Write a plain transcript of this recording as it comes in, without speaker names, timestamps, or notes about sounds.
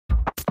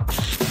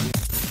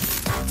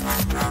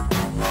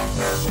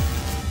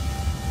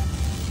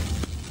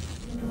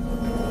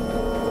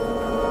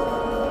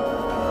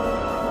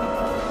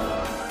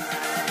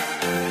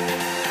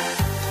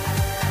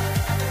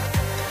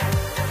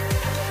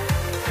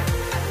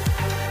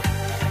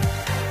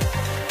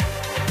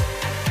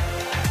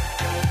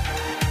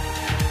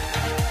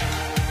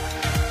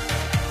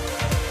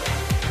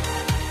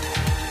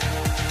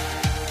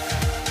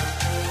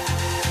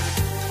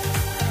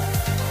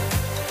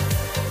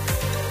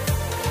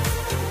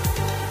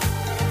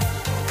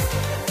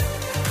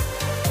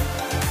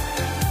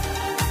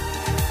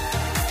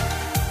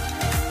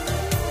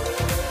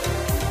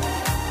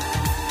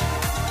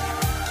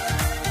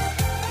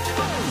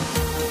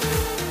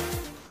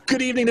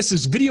everything. This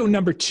is video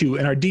number 2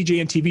 in our DJ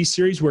and TV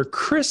series where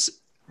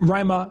Chris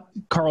Rima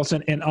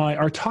Carlson and I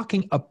are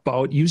talking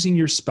about using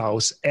your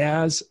spouse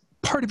as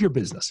part of your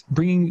business,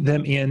 bringing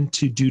them in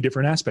to do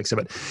different aspects of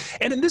it.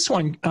 And in this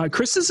one,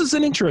 Chris, this is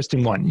an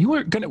interesting one.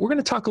 We're going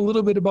to talk a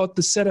little bit about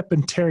the setup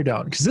and tear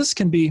down, because this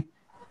can be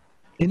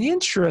an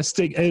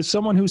interesting, as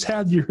someone who's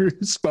had your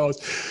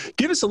spouse,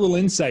 give us a little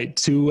insight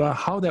to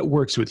how that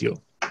works with you.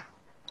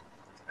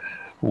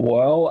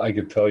 Well, I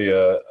could tell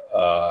you,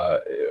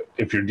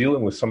 if you're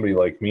dealing with somebody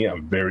like me,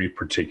 I'm very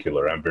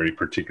particular. I'm very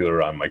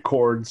particular on my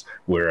cords,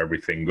 where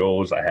everything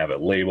goes. I have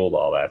it labeled,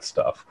 all that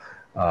stuff.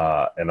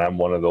 And I'm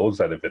one of those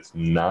that if it's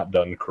not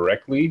done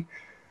correctly,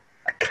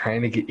 I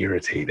kind of get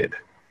irritated.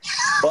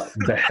 But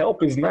the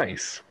help is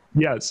nice.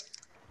 Yes.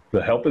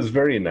 The help is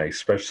very nice,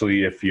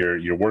 especially if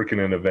you're working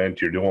an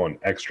event, you're doing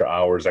extra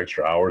hours,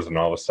 and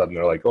all of a sudden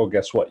they're like, oh,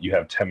 guess what? You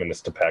have 10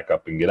 minutes to pack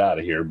up and get out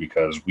of here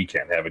because we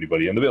can't have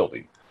anybody in the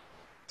building.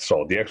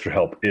 So the extra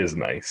help is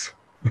nice.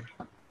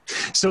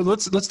 So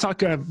let's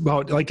talk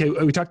about, like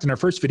we talked in our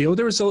first video,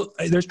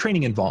 there's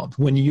training involved.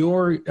 When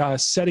you're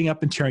setting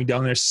up and tearing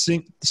down, there's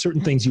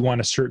certain things you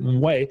want a certain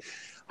way.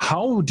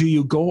 How do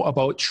you go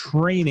about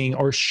training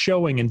or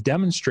showing and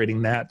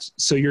demonstrating that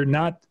so you're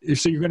going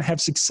to have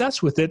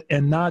success with it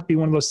and not be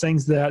one of those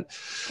things that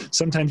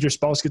sometimes your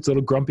spouse gets a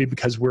little grumpy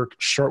because we're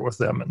short with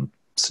them in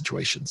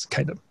situations,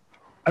 kind of.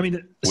 I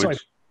mean, so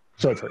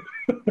I've heard.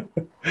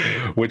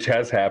 Which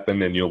has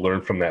happened, and you'll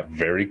learn from that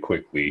very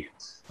quickly,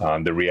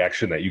 the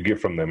reaction that you get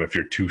from them if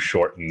you're too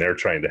short and they're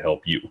trying to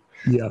help you.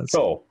 Yes.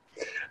 So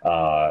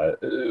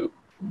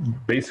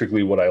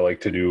basically what I like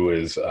to do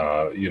is,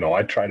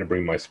 I try to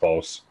bring my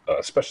spouse,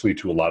 especially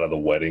to a lot of the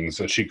weddings.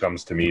 She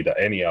comes to me to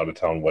any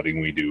out-of-town wedding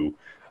we do.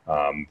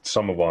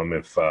 Some of them,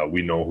 if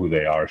we know who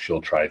they are, she'll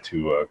try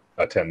to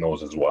attend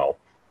those as well.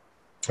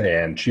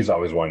 And she's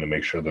always wanting to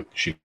make sure that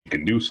she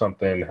can do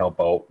something, help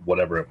out,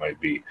 whatever it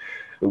might be.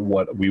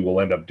 What we will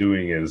end up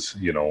doing is,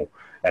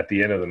 at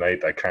the end of the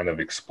night, I kind of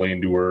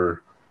explain to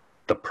her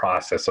the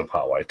process of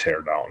how I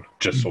tear down,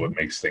 just so it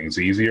makes things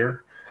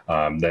easier.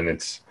 Then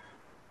it's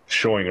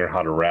showing her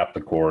how to wrap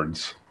the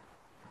cords,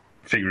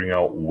 figuring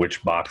out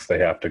which box they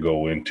have to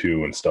go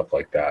into and stuff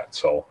like that.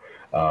 So,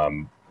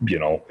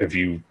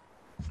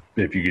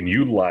 if you can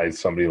utilize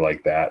somebody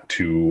like that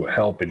to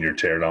help in your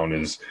teardown,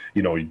 is,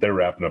 they're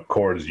wrapping up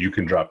cords, you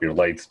can drop your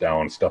lights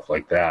down, stuff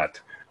like that.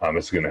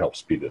 It's going to help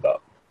speed it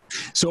up.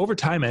 So over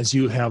time, as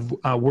you have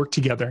worked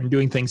together and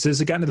doing things,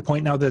 has it gotten to the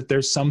point now that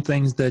there's some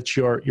things that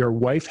your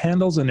wife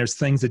handles and there's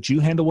things that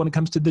you handle when it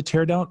comes to the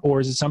teardown? Or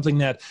is it something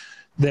that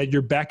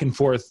you're back and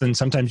forth, and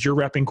sometimes you're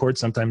wrapping cords,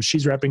 sometimes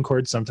she's wrapping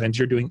cords, sometimes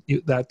you're doing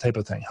that type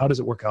of thing? How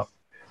does it work out?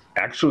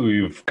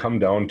 Actually, we've come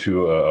down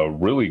to a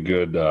really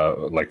good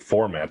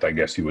format, I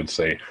guess you would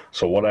say.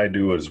 So what I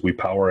do is we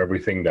power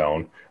everything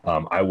down.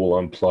 I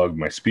will unplug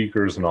my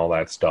speakers and all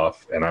that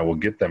stuff, and I will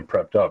get them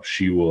prepped up.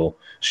 She will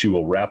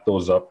wrap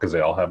those up because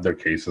they all have their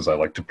cases. I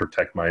like to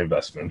protect my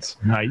investments.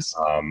 Nice.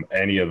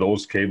 Any of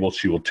those cables,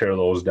 she will tear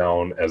those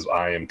down as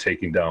I am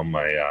taking down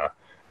my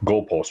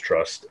goalpost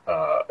truss.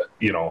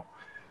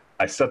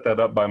 I set that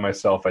up by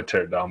myself. I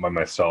tear it down by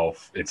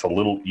myself. It's a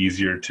little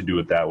easier to do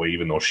it that way,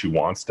 even though she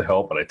wants to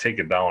help, but I take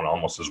it down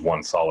almost as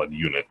one solid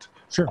unit.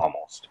 Sure.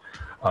 Almost.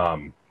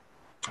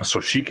 So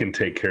she can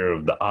take care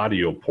of the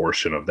audio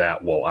portion of that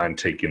while I'm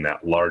taking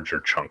that larger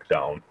chunk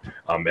down,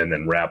 and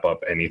then wrap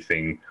up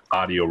anything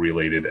audio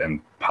related and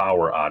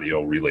power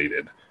audio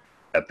related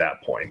at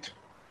that point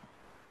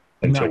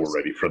until we're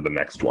ready for the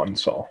next one.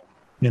 So,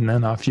 and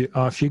then off you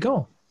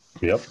go.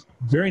 Yep.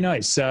 Very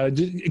nice. A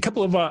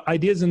couple of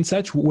ideas and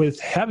such with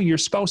having your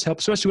spouse help,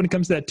 especially when it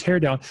comes to that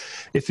teardown.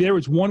 If there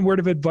was one word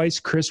of advice,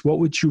 Chris, what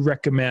would you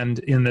recommend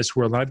in this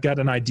world? I've got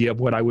an idea of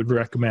what I would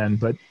recommend,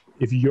 but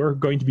if you're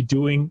going to be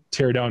doing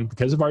teardown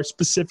because of our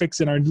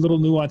specifics and our little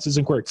nuances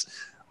and quirks,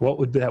 what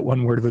would that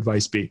one word of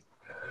advice be?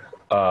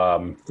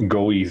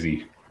 Go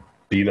easy.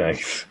 Be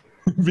nice.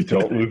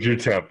 Don't lose your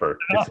temper.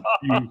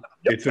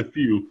 It's a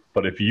few,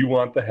 but if you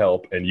want the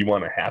help and you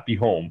want a happy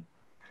home,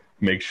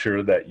 make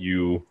sure that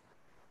you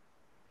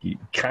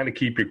kind of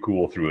keep your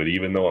cool through it,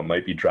 even though it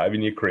might be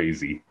driving you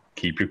crazy.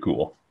 Keep your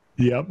cool.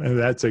 Yep, and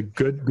that's a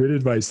good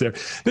advice there.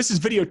 This is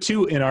video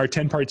 2 in our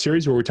 10-part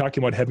series where we're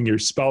talking about having your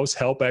spouse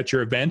help at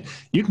your event.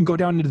 You can go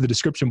down into the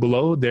description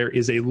below. There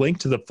is a link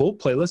to the full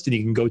playlist, and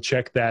you can go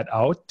check that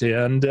out.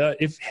 And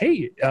if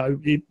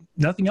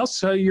nothing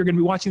else, you're going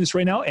to be watching this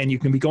right now, and you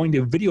can be going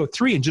to video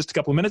 3 in just a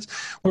couple of minutes,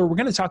 where we're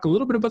going to talk a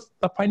little bit about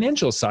the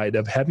financial side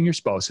of having your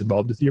spouse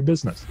involved with your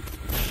business.